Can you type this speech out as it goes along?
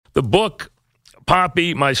the book,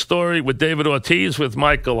 Poppy, My Story with David Ortiz, with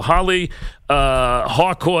Michael Holly,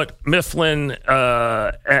 Harcourt, Mifflin,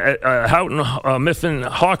 Houghton, Mifflin,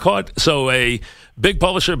 Harcourt. So a big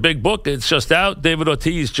publisher, big book. It's just out. David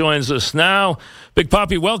Ortiz joins us now. Big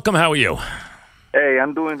Poppy, welcome. How are you? Hey,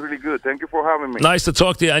 I'm doing really good. Thank you for having me. Nice to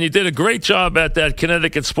talk to you. And you did a great job at that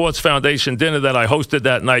Connecticut Sports Foundation dinner that I hosted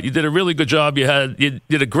that night. You did a really good job. You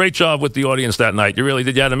did a great job with the audience that night. You really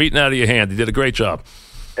did. You had them eating out of your hand. You did a great job.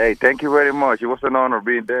 Hey, thank you very much. It was an honor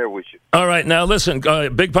being there with you. All right. Now, listen,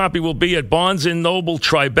 Big Poppy will be at Barnes & Noble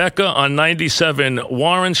Tribeca on 97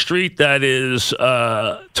 Warren Street. That is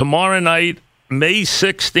tomorrow night, May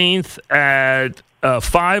 16th at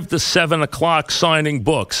 5 to 7 o'clock, signing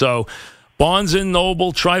books. So Barnes &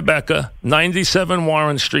 Noble Tribeca, 97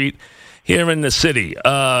 Warren Street, here in the city.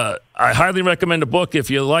 I highly recommend the book. If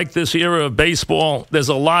you like this era of baseball, there's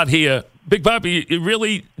a lot here. Big Poppy,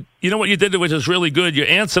 you know what you did, which is really good? You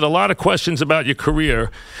answered a lot of questions about your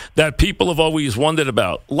career that people have always wondered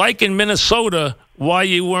about. Like in Minnesota, why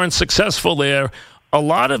you weren't successful there, a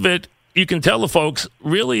lot of it, you can tell the folks,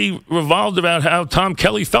 really revolved about how Tom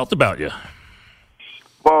Kelly felt about you.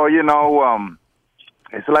 Well,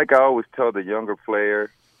 it's like I always tell the younger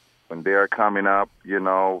players when they are coming up,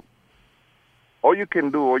 all you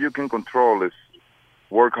can do, all you can control is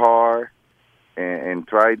work hard and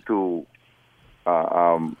try to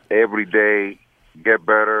every day get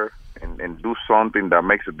better and do something that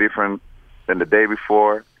makes a difference than the day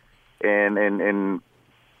before. And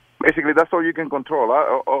basically that's all you can control.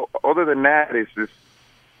 Other than that,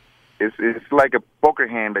 it's like a poker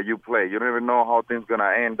hand that you play. You don't even know how things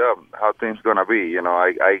gonna end up, how things gonna be.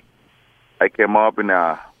 I came up in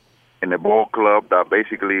a ball club that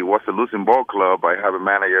basically was a losing ball club. I have a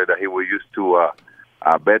manager that he was used to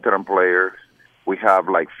veteran players. We have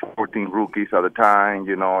like 14 rookies at the time.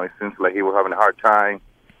 It seems like he was having a hard time.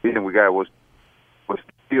 Even we guy was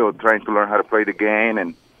still trying to learn how to play the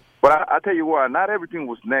game. But I tell you what, not everything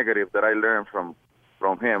was negative that I learned from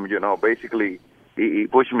him. Basically. He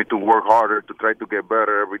pushed me to work harder, to try to get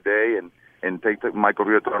better every day and take my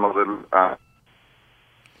career to another.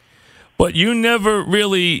 But you never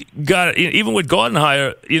really got, even with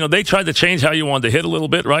Gardenhire, they tried to change how you wanted to hit a little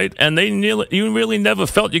bit, right? And you really never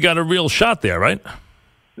felt you got a real shot there, right?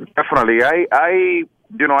 Definitely. I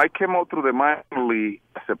came out through the minor league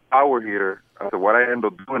as a power hitter, as what I ended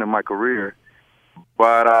up doing in my career.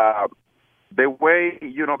 But the way,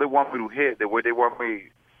 they want me to hit, the way they want me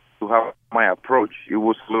to have my approach, it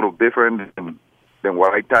was a little different than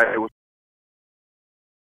what I thought it was.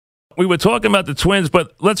 We were talking about the Twins,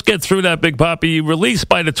 but let's get through that, Big Poppy. You released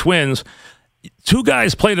by the Twins. Two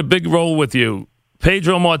guys played a big role with you,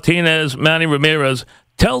 Pedro Martinez, Manny Ramirez.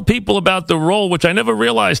 Tell people about the role, which I never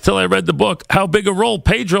realized till I read the book, how big a role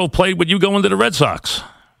Pedro played with you going to the Red Sox.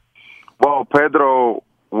 Well, Pedro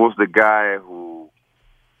was the guy who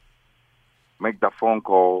made that phone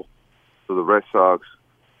call to the Red Sox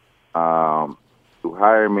to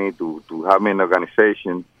hire me, to have me in the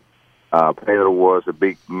organization. Pedro was a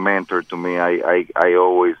big mentor to me. I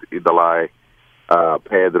always idolized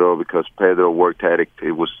Pedro because Pedro work ethic,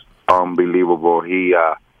 it was unbelievable. He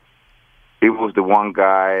was the one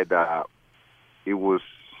guy that he was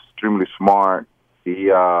extremely smart. He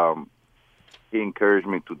encouraged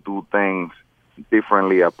me to do things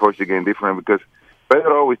differently, approach the game differently, because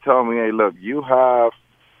Pedro always told me, hey, look, you have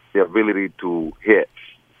the ability to hit.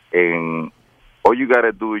 And all you got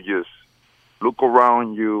to do is just look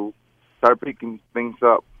around you, start picking things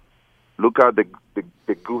up. Look at the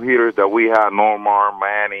good hitters that we had, Normar,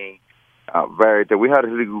 Manny, Verite. We had a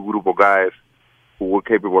really good group of guys who were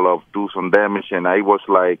capable of do some damage. And I was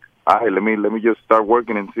like, all right, let me just start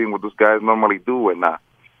working and seeing what those guys normally do.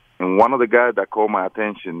 And one of the guys that caught my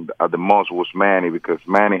attention the most was Manny, because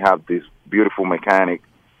Manny had this beautiful mechanic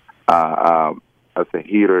as a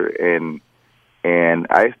hitter. And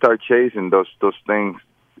I started chasing those things.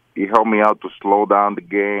 It helped me out to slow down the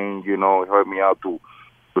game, it helped me out to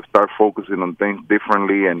start focusing on things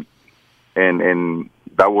differently, and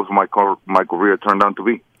that was my career turned out to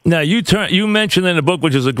be. Now, you mentioned in the book,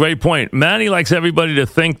 which is a great point, Manny likes everybody to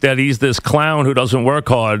think that he's this clown who doesn't work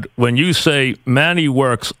hard, when you say Manny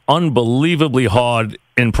works unbelievably hard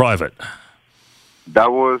in private.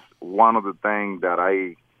 That was one of the things that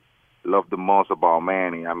I loved the most about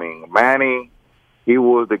Manny. I mean, Manny, he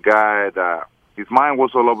was the guy that his mind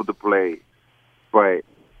was all over the place. But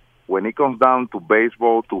when it comes down to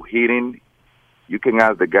baseball, to hitting, you can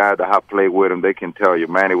ask the guy that have played with him. They can tell you,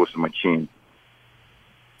 Manny was a machine.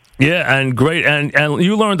 Yeah, and great. And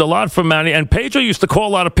you learned a lot from Manny. And Pedro used to call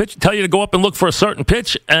a lot of pitch, tell you to go up and look for a certain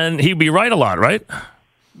pitch, and he'd be right a lot, right?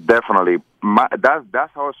 Definitely.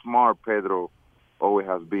 that's how smart Pedro always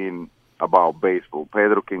has been about baseball.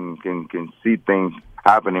 Pedro can see things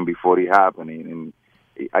happening before they happening, and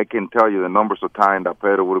I can tell you the numbers of time that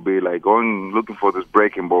Pedro would be like going looking for this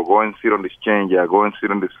breaking ball, go and sit on this changeup, go and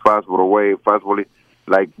sit on this fastball away, fastball.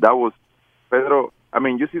 Like that was Pedro. I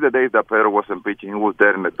mean, you see the days that Pedro wasn't pitching, he was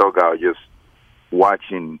there in the dugout just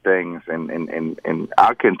watching things, and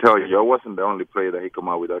I can tell you, I wasn't the only player that he come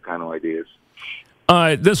out with that kind of ideas. All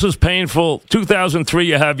right, this was painful. 2003,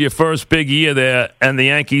 you have your first big year there, and the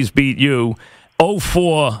Yankees beat you.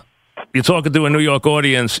 04, you're talking to a New York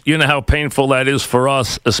audience. You know how painful that is for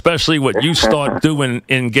us, especially what you start doing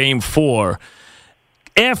in Game 4.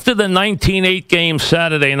 After the 19-8 game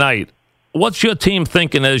Saturday night, what's your team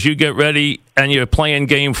thinking as you get ready and you're playing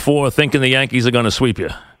Game 4, thinking the Yankees are going to sweep you?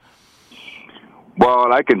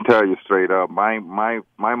 Well, I can tell you straight up, my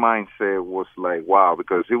mindset was like, wow,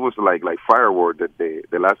 because it was like firework that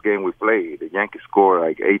the last game we played. The Yankees scored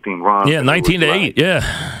like 18 runs. Yeah, 19-8.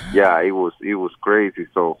 Yeah. Yeah, it was crazy.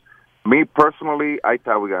 So, me personally, I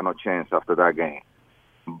thought we got no chance after that game.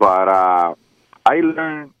 But I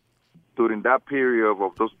learned during that period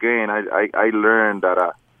of those games, I learned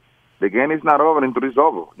that the game is not over until it's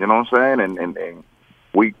over. You know what I'm saying? And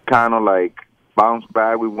we kind of like bounced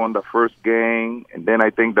back. We won the first game, and then I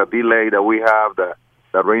think the delay that we have, the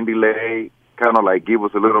rain delay, kind of like give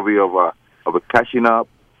us a little bit of a catching up.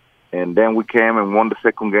 And then we came and won the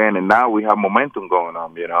second game, and now we have momentum going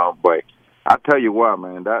on, you know. But I tell you what,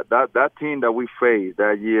 man, that team that we faced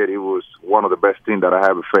that year, it was one of the best teams that I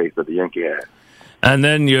ever faced that the Yankees had. And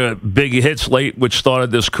then your big hits late, which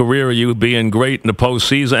started this career of you being great in the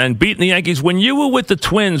postseason and beating the Yankees. When you were with the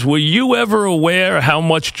Twins, were you ever aware how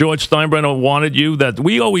much George Steinbrenner wanted you? That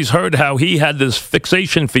we always heard how he had this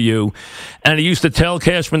fixation for you, and he used to tell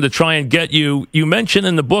Cashman to try and get you. You mentioned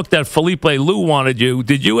in the book that Felipe Lou wanted you.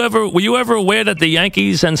 Were you ever aware that the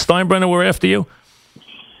Yankees and Steinbrenner were after you?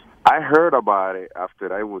 I heard about it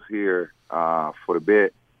after I was here for a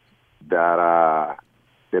bit. That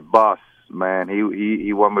the boss. Man,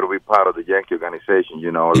 he wanted me to be part of the Yankee organization,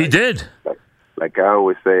 you know. He did. Like I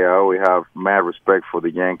always say, I always have mad respect for the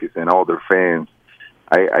Yankees and all their fans.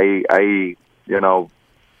 I you know,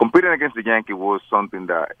 competing against the Yankees was something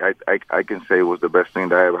that I can say was the best thing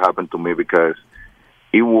that ever happened to me, because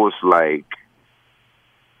it was like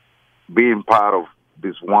being part of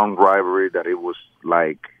this one rivalry that it was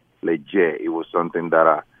like legit. It was something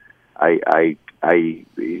that it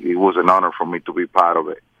was an honor for me to be part of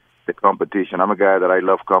it. The competition. I'm a guy that I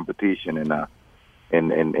love competition, and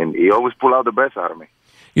he always pull out the best out of me.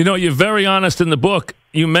 You know, you're very honest in the book.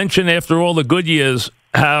 You mentioned after all the good years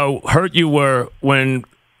how hurt you were when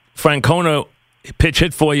Francona pitch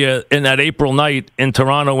hit for you in that April night in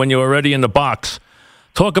Toronto when you were already in the box.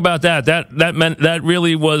 Talk about that. That meant that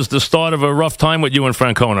really was the start of a rough time with you and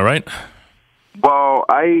Francona, right? Well,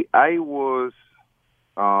 I was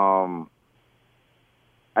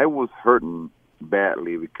hurting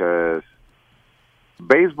badly because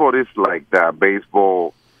baseball is like that.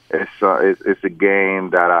 Baseball is a game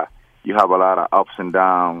that you have a lot of ups and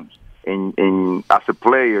downs. And as a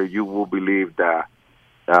player, you will believe that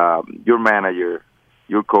your manager,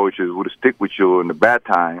 your coaches would stick with you in the bad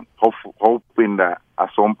time, hoping that at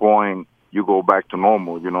some point you go back to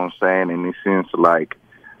normal. You know what I'm saying? And it seems like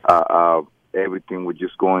everything was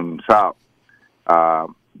just going south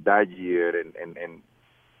that year,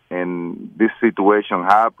 and this situation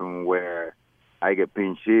happened where I get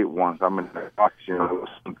pinch hit once I'm in the box. You know, it was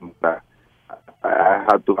something that I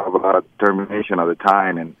had to have a lot of determination at the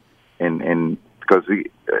time, and because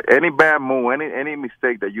any bad move, any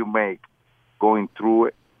mistake that you make going through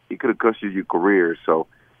it, it could have cost you your career. So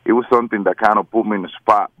it was something that kind of put me in the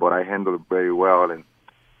spot, but I handled it very well, and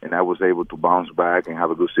I was able to bounce back and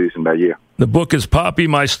have a good season that year. The book is Poppy,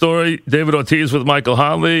 My Story. David Ortiz with Michael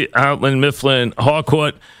Hodley, Outland, Mifflin,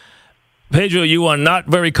 Harcourt. Pedro, you are not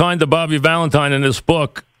very kind to Bobby Valentine in this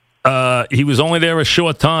book. He was only there a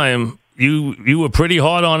short time. You were pretty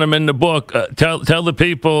hard on him in the book. Tell the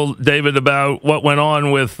people, David, about what went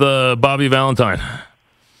on with Bobby Valentine.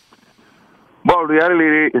 Well,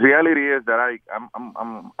 reality is that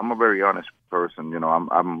I'm a very honest person. You know,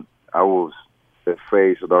 I was the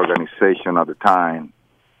face of the organization at the time,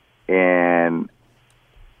 and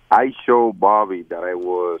I showed Bobby that I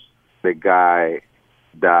was the guy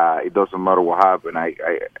that it doesn't matter what happened, I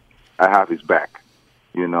have his back,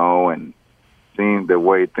 you know, and seeing the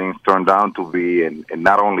way things turned out to be, and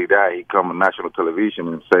not only that, he come on national television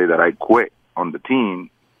and say that I quit on the team.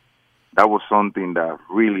 That was something that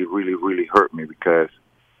really, really, really hurt me, because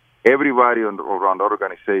everybody around the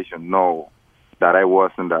organization know that I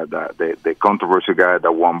wasn't the controversial guy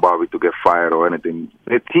that want Bobby to get fired or anything.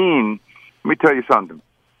 The team, let me tell you something.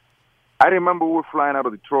 I remember we were flying out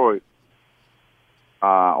of Detroit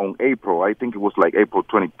on April. I think it was like April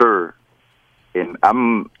 23rd. And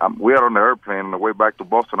we are on the airplane on the way back to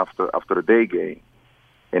Boston after the day game.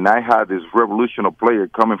 And I had this revolutionary player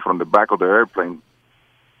coming from the back of the airplane.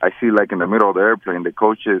 I see, like, in the middle of the airplane, the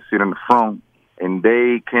coaches sitting in the front, and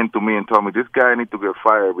they came to me and told me, this guy needs to get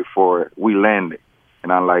fired before we landed.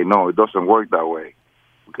 And I'm like, no, it doesn't work that way.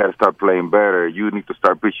 We got to start playing better. You need to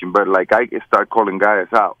start pitching better. Like, I start calling guys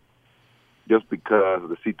out just because of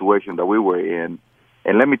the situation that we were in.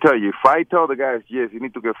 And let me tell you, if I tell the guys, yes, you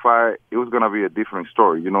need to get fired, it was going to be a different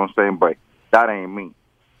story. You know what I'm saying? But that ain't me.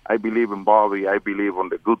 I believe in Bobby. I believe on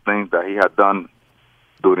the good things that he had done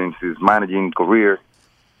during his managing career.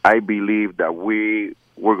 I believe that we're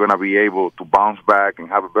going to be able to bounce back and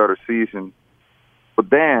have a better season. But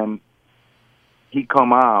then he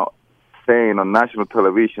come out saying on national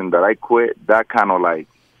television that I quit. That kind of like,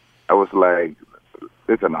 I was like,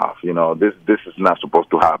 it's enough. You know, this is not supposed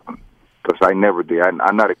to happen because I never did.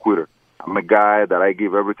 I'm not a quitter. I'm a guy that I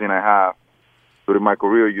give everything I have. During my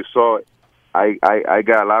career, you saw it. I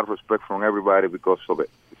got a lot of respect from everybody because of it.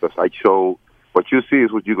 Because I show what you see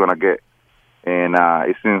is what you're going to get. And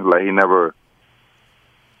it seems like he never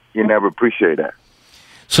appreciated that.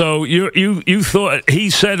 So you thought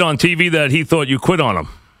he said on TV that he thought you quit on him?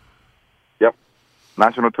 Yep,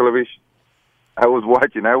 national television. I was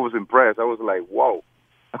watching. I was impressed. I was like, whoa.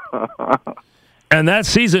 And that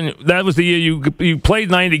season, that was the year you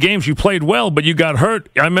played 90 games. You played well, but you got hurt.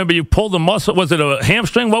 I remember you pulled a muscle. Was it a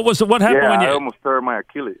hamstring? What was it? What happened? Yeah, I almost tore my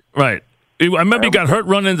Achilles. Right. I remember you got hurt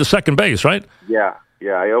running into second base, right? Yeah.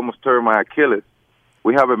 I almost tore my Achilles.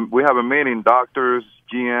 We have a meeting. Doctors,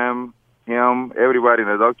 GM, him, everybody in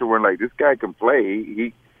the doctor were like, this guy can play.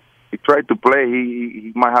 He tried to play.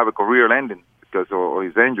 He might have a career ending because of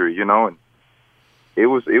his injury, you know. And it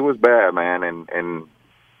was bad, man. And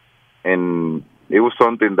it was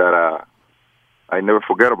something that I never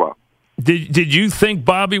forget about. Did you think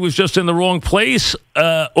Bobby was just in the wrong place,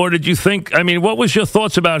 or did you think? I mean, what was your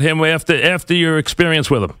thoughts about him after your experience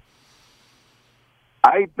with him?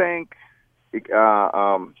 I think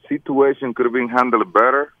situation could have been handled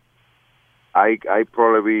better. He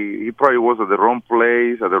probably was at the wrong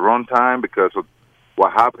place at the wrong time because of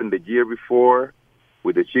what happened the year before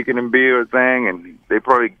with the chicken and beer thing, and they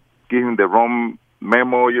probably gave him the wrong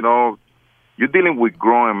memo. You know, you're dealing with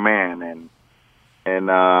grown men, and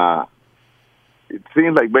it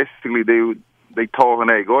seems like basically they told him,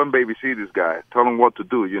 hey, go and babysit this guy, tell him what to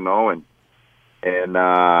do, you know, and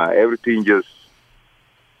everything just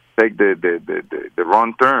take the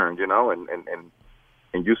wrong turn, you know,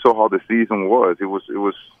 and you saw how the season was. It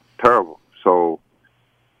was terrible. So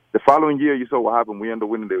the following year, you saw what happened. We ended up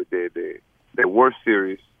winning the World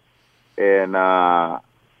Series, and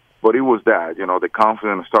but it was that, you know, the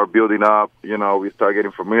confidence start building up. You know, we start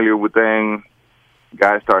getting familiar with things.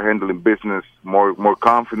 Guys start handling business more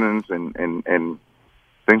confidence, and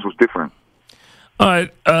things was different. All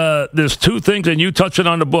right, there's two things, and you touch it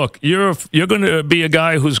on the book. You're going to be a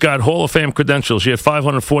guy who's got Hall of Fame credentials. You had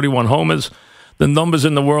 541 homers. The numbers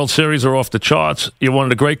in the World Series are off the charts. You're one of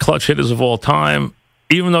the great clutch hitters of all time.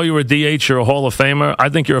 Even though you were a DH, you're a Hall of Famer. I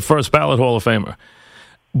think you're a first ballot Hall of Famer.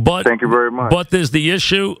 But thank you very much. But there's the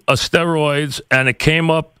issue of steroids, and it came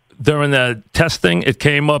up during the testing. It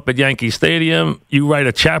came up at Yankee Stadium. You write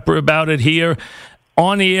a chapter about it here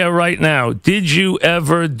on the air right now. Did you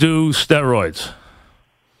ever do steroids?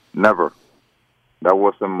 Never. That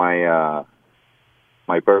wasn't my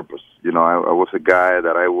purpose. You know, I was a guy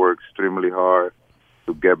that I worked extremely hard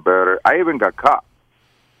to get better. I even got caught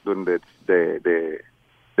during the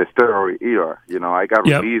steroid era. You know, I got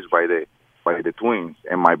released by the Twins,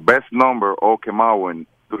 and my best number all came out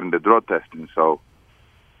during the drug testing. So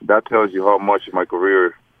that tells you how much my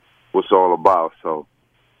career was all about. So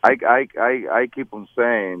I keep on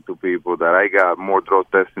saying to people that I got more drug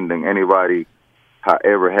testing than anybody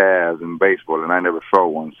ever has in baseball, and I never saw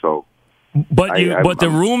one. So, but the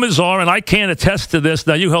rumors are, and I can't attest to this.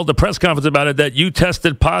 Now, you held a press conference about it, that you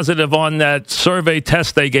tested positive on that survey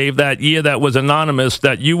test they gave that year that was anonymous.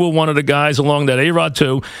 That you were one of the guys along that A-Rod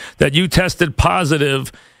too. That you tested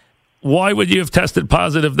positive. Why would you have tested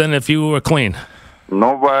positive then if you were clean?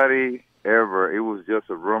 Nobody ever. It was just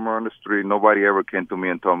a rumor on the street. Nobody ever came to me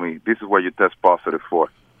and told me, this is what you test positive for.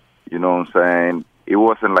 You know what I'm saying? It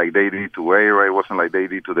wasn't like they did to A-Ray. It wasn't like they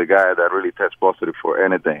did to the guy that really test positive for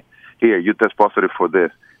anything. Here, you test positive for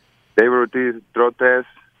this. David Ortiz drug test,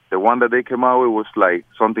 the one that they came out with was like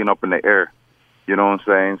something up in the air. You know what I'm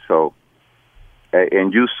saying? So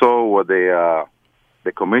And you saw what the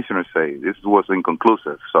commissioner say. This was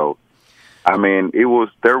inconclusive. So, I mean, it was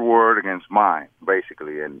their word against mine,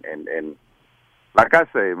 basically. And like I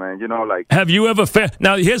say, man, like... Have you ever...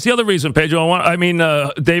 Now, here's the other reason, Pedro.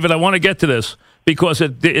 David, I want to get to this because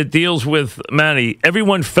it deals with Manny.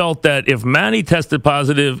 Everyone felt that if Manny tested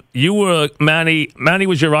positive, Manny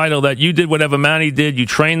was your idol, that you did whatever Manny did, you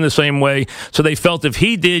trained the same way. So they felt if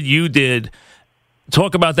he did, you did.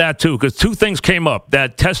 Talk about that, too, because two things came up.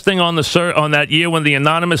 That testing on that year when the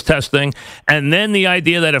anonymous testing, and then the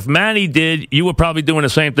idea that if Manny did, you were probably doing the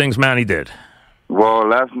same things Manny did. Well,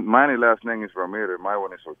 Manny's last name is Ramirez. My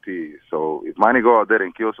one is Ortiz. So if Manny go out there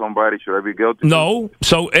and kill somebody, should I be guilty? No.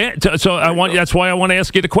 So that's why I want to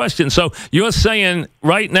ask you the question. So you're saying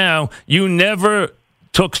right now you never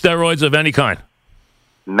took steroids of any kind?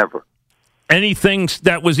 Never. Anything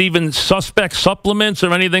that was even suspect supplements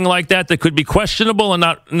or anything like that could be questionable, or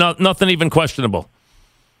nothing even questionable?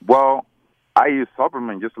 Well, I use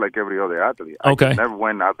supplements just like every other athlete. Okay. I never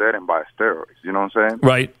went out there and buy steroids. You know what I'm saying?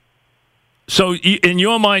 Right. So in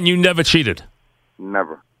your mind, you never cheated?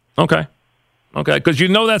 Never. Okay, because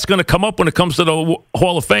that's going to come up when it comes to the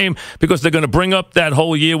Hall of Fame, because they're going to bring up that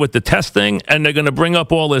whole year with the testing, and they're going to bring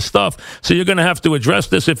up all this stuff. So you're going to have to address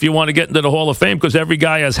this if you want to get into the Hall of Fame, because every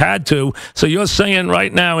guy has had to. So you're saying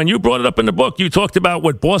right now, and you brought it up in the book, you talked about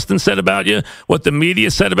what Boston said about you, what the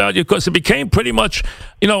media said about you, because it became pretty much,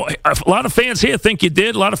 a lot of fans here think you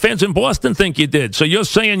did, a lot of fans in Boston think you did. So you're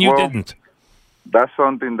saying you didn't. That's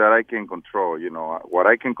something that I can control. What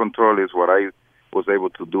I can control is what I was able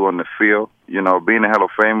to do on the field. Being in the Hall of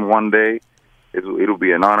Fame one day, it'll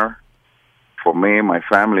be an honor for me, my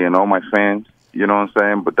family, and all my fans. You know what I'm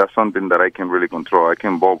saying? But that's something that I can really control. I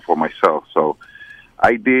can vote for myself. So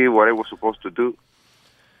I did what I was supposed to do.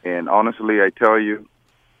 And honestly, I tell you,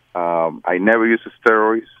 I never used the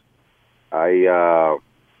steroids. I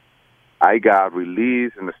got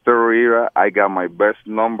released in the steroid era. I got my best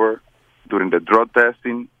number during the drug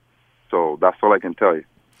testing, so that's all I can tell you.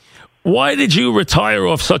 Why did you retire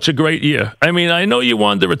off such a great year? I mean, I know you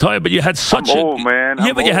wanted to retire, but you had such I'm old, man.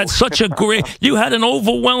 You had such a great... You had an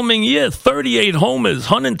overwhelming year, 38 homers,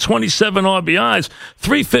 127 RBIs,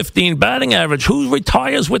 315 batting average. Who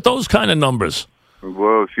retires with those kind of numbers?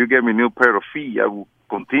 Well, if you get me a new pair of feet, I will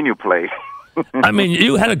continue play. I mean,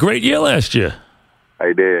 you had a great year last year.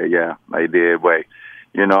 I did, yeah. I did, but,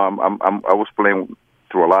 I was playing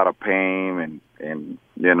through a lot of pain, and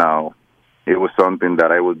it was something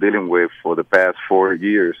that I was dealing with for the past 4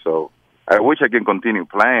 years. So I wish I can continue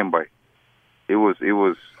playing, but it was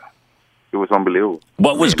unbelievable.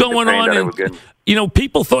 What was going on?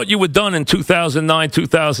 People thought you were done in 2009,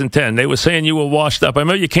 2010. They were saying you were washed up. I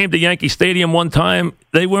remember you came to Yankee Stadium one time.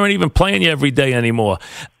 They weren't even playing you every day anymore.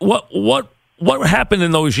 What happened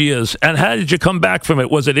in those years, and how did you come back from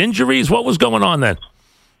it? Was it injuries? What was going on then?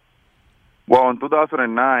 Well, in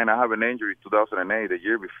 2009, I have an injury. 2008, the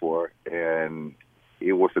year before, and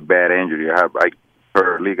it was a bad injury. I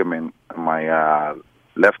hurt a ligament in my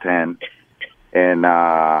left hand, and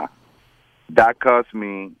that caused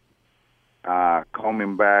me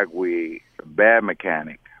coming back with a bad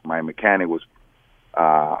mechanic. My mechanic was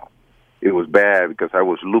it was bad because I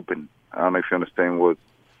was looping. I don't know if you understand what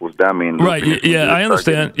that means. Right? Yeah, I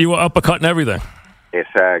understand. You were uppercutting everything.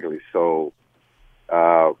 Exactly. So.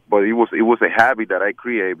 But it was a habit that I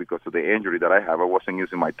created because of the injury that I have. I wasn't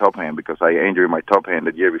using my top hand because I injured my top hand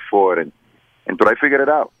the year before, and but I figured it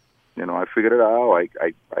out. I figured it out.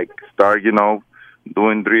 I started,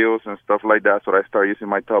 doing drills and stuff like that. So I started using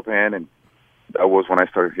my top hand, and that was when I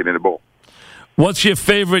started hitting the ball. What's your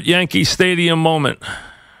favorite Yankee Stadium moment?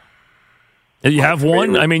 You have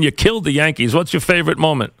one? I mean, you killed the Yankees. What's your favorite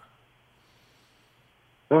moment?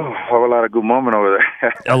 Oh, I have a lot of good moments over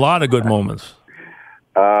there. A lot of good moments.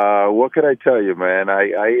 What could I tell you, man?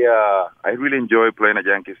 I really enjoy playing at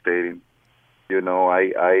Yankee Stadium.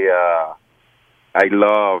 I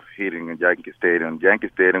love hitting at Yankee Stadium. Yankee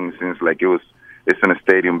Stadium seems like it's in a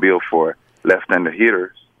stadium built for left-handed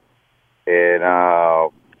hitters, and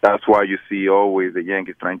that's why you see always the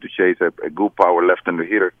Yankees trying to chase a good power left-handed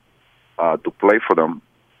hitter to play for them,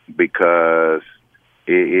 because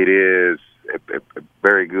it is a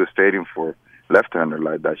very good stadium for left-hander,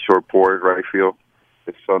 like that short porch right field.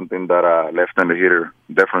 It's something that a left-handed hitter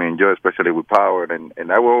definitely enjoys, especially with power. And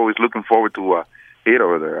I was always looking forward to hit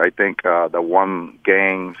over there. I think the one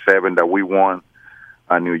Game 7 that we won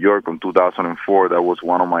in New York in 2004, that was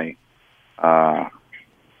one of my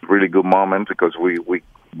really good moments, because we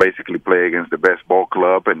basically play against the best ball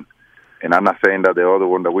club. And I'm not saying that the other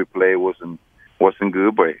one that we played wasn't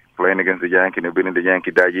good, but playing against the Yankee and beating the Yankee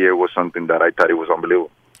that year was something that I thought it was unbelievable.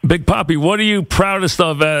 Big Papi, what are you proudest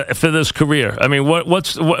of for this career? I mean,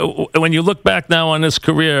 what's when you look back now on this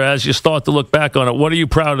career, as you start to look back on it, what are you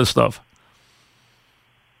proudest of?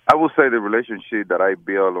 I would say the relationship that I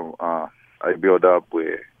built up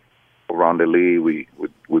with around the league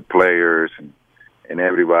with players and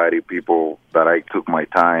everybody, people that I took my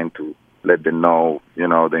time to let them know,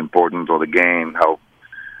 the importance of the game, how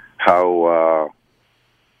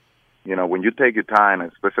when you take your time,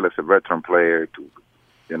 especially as a veteran player, to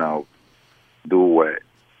do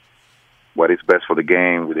what is best for the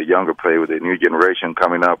game with the younger player, with the new generation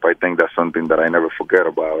coming up. I think that's something that I never forget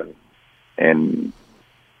about, and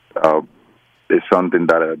it's something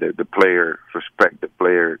that the player respect, the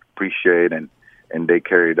player appreciate, and they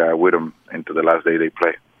carry that with them into the last day they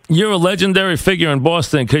play. You're a legendary figure in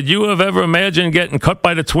Boston. Could you have ever imagined getting cut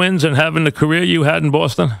by the Twins and having the career you had in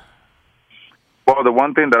Boston? Well, the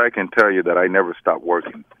one thing that I can tell you that I never stopped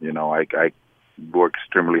working. I worked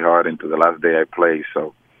extremely hard into the last day I played.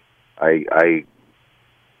 So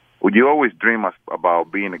you always dream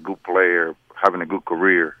about being a good player, having a good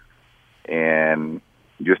career, and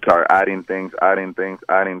you start adding things,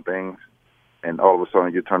 and all of a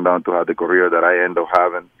sudden you turn down to have the career that I end up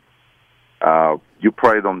having. You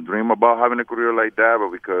probably don't dream about having a career like that, but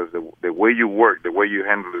because the way you work, the way you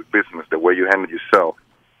handle the business, the way you handle yourself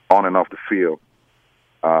on and off the field,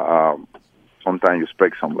 sometimes you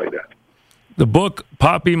expect something like that. The book,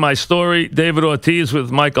 Papi, My Story, David Ortiz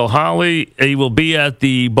with Michael Holley. He will be at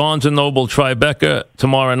the Barnes & Noble Tribeca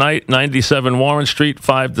tomorrow night, 97 Warren Street,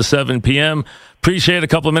 5 to 7 p.m. Appreciate a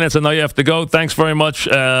couple of minutes. I know you have to go. Thanks very much.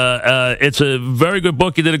 It's a very good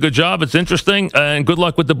book. You did a good job. It's interesting. And good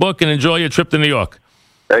luck with the book, and enjoy your trip to New York.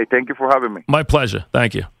 Hey, thank you for having me. My pleasure.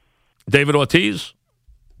 Thank you. David Ortiz,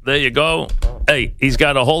 there you go. Hey, he's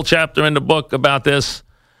got a whole chapter in the book about this.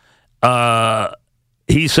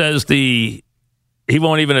 He says he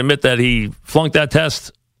won't even admit that he flunked that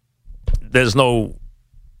test. There's no,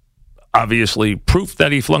 obviously, proof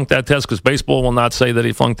that he flunked that test because baseball will not say that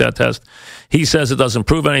he flunked that test. He says it doesn't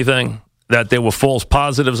prove anything, that there were false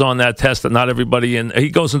positives on that test, that not everybody he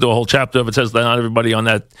goes into a whole chapter of it, says that not everybody on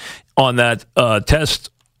that test.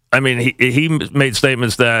 I mean, he made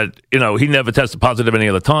statements that, he never tested positive any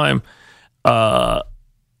other time.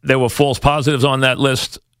 There were false positives on that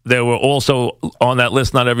list. There were also on that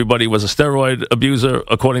list, not everybody was a steroid abuser,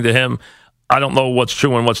 according to him. I don't know what's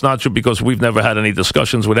true and what's not true because we've never had any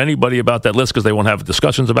discussions with anybody about that list because they won't have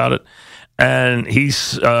discussions about it. And he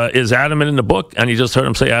is adamant in the book, and you just heard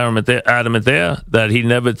him say adamant there, that he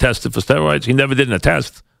never tested for steroids. He never did in a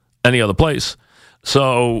test any other place.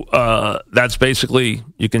 So that's basically,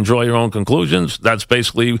 you can draw your own conclusions. That's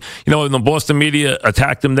basically, the Boston media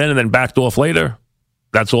attacked him then and then backed off later.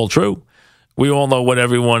 That's all true. We all know what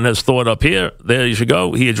everyone has thought up here. There you should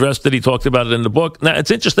go. He addressed it. He talked about it in the book. Now,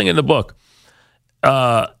 it's interesting in the book.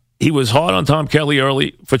 He was hard on Tom Kelly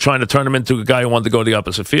early for trying to turn him into a guy who wanted to go to the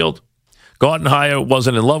opposite field. Gardenhire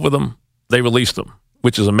wasn't in love with him. They released him,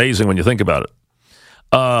 which is amazing when you think about it.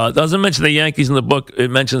 Doesn't mention the Yankees in the book.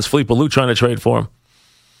 It mentions Felipe Alou trying to trade for him.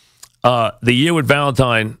 The year with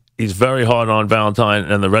Valentine, he's very hard on Valentine,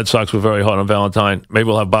 and the Red Sox were very hard on Valentine. Maybe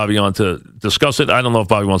we'll have Bobby on to discuss it. I don't know if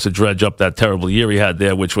Bobby wants to dredge up that terrible year he had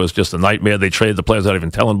there, which was just a nightmare. They traded the players without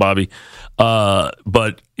even telling Bobby.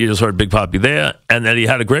 But you just heard Big Papi there. And then he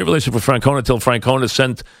had a great relationship with Francona until Francona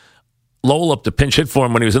sent Lowell up to pinch hit for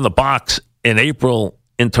him when he was in the box in April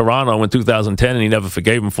in Toronto in 2010, and he never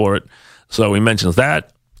forgave him for it. So he mentions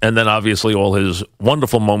that. And then obviously all his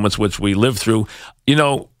wonderful moments, which we lived through.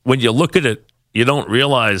 When you look at it, you don't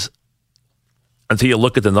realize until you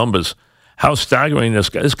look at the numbers how staggering this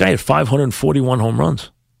guy. This guy had 541 home runs.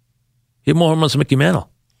 He had more home runs than Mickey Mantle.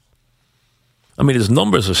 I mean, his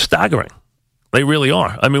numbers are staggering. They really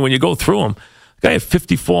are. I mean, when you go through them, the guy had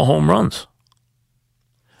 54 home runs.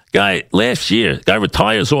 Last year, guy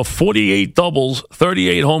retires off 48 doubles,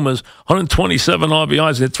 38 homers, 127 RBIs,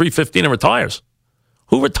 and hit 315 and retires.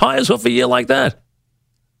 Who retires off a year like that?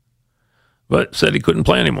 But said he couldn't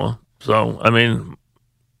play anymore. So, I mean,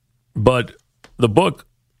 but the book,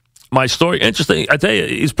 My Story, interesting. I tell you,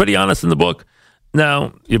 he's pretty honest in the book.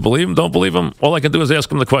 Now, you believe him, don't believe him, all I can do is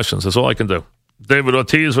ask him the questions. That's all I can do. David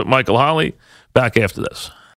Ortiz with Michael Holley. Back after this.